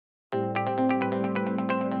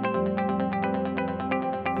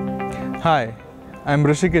Hi, I'm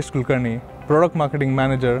Rishikesh Kulkarni, Product Marketing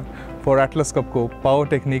Manager for Atlas Copco Power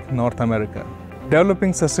Technique North America.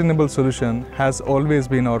 Developing sustainable solution has always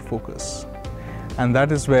been our focus, and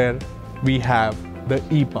that is where we have the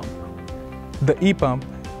e-pump. The e-pump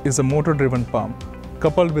is a motor-driven pump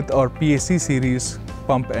coupled with our PAC series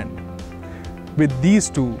pump end. With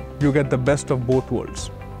these two, you get the best of both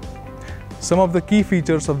worlds. Some of the key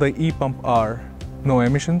features of the e-pump are no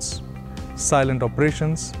emissions, silent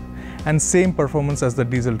operations, and same performance as the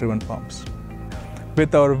diesel-driven pumps.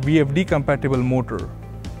 With our VFD-compatible motor,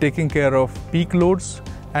 taking care of peak loads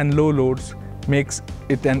and low loads makes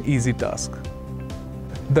it an easy task.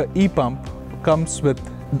 The e-pump comes with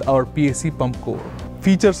our PAC Pump Core.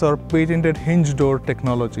 Features our patented hinge door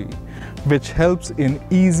technology, which helps in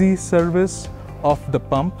easy service of the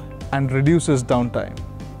pump and reduces downtime.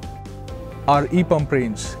 Our e-pump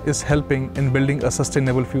range is helping in building a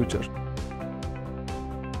sustainable future.